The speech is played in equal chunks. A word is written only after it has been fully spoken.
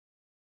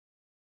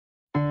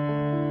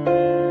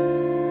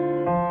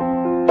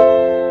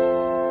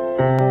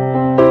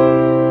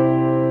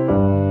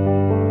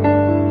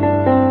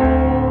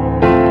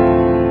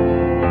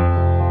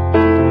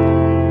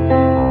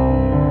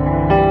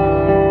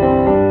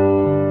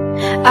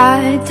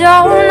I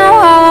don't know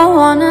how I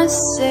wanna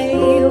say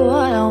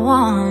what I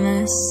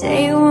wanna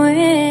say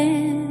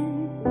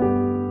when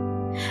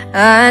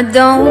I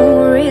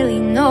don't really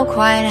know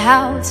quite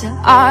how to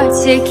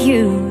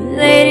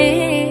articulate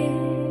it.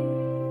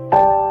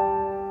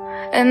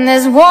 And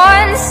there's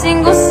one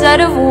single set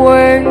of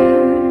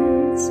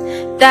words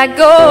that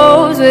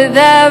goes with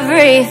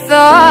every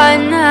thought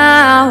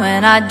now,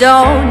 and I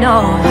don't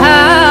know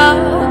how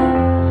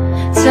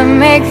to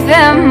make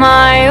them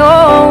my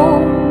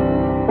own.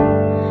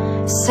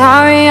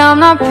 Sorry, I'm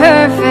not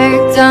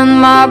perfect on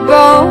my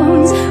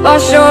bones, or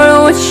short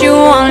of what you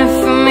wanted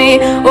from me,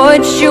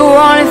 what you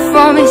wanted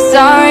from me.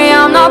 Sorry,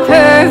 I'm not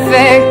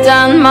perfect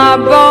on my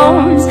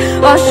bones,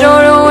 or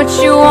short of what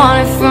you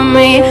wanted from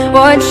me,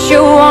 what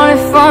you wanted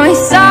from me.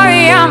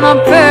 Sorry, I'm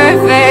not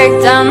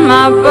perfect on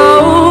my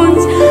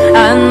bones,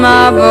 on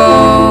my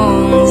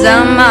bones,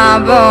 on my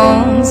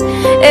bones,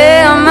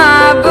 yeah,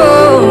 my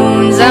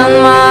bones, on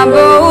my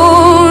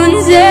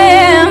bones,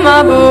 yeah,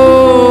 my bones.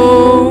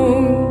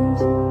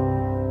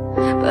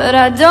 But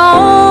I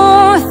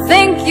don't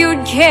think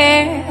you'd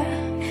care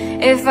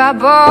if I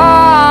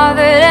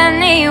bothered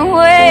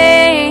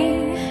anyway.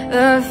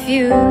 The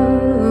few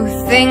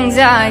things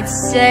I'd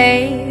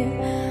say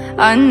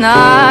are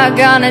not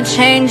gonna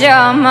change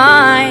your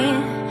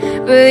mind,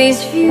 but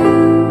these few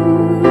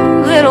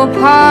little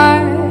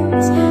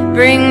parts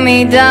bring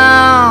me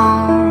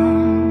down,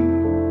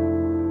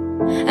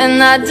 and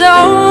I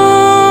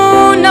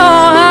don't know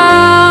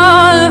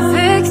how to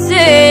fix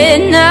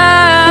it now.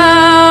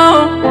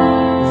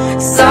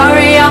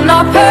 Sorry, I'm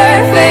not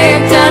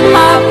perfect on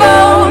my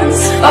bones,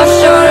 or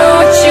short of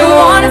what you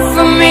wanted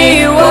from me,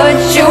 what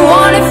you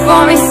wanted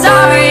from me.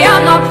 Sorry,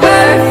 I'm not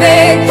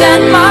perfect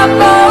on my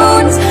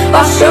bones,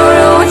 or short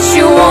of what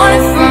you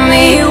wanted from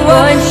me,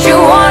 what you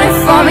wanted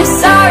from me.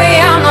 Sorry,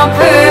 I'm not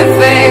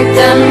perfect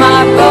on my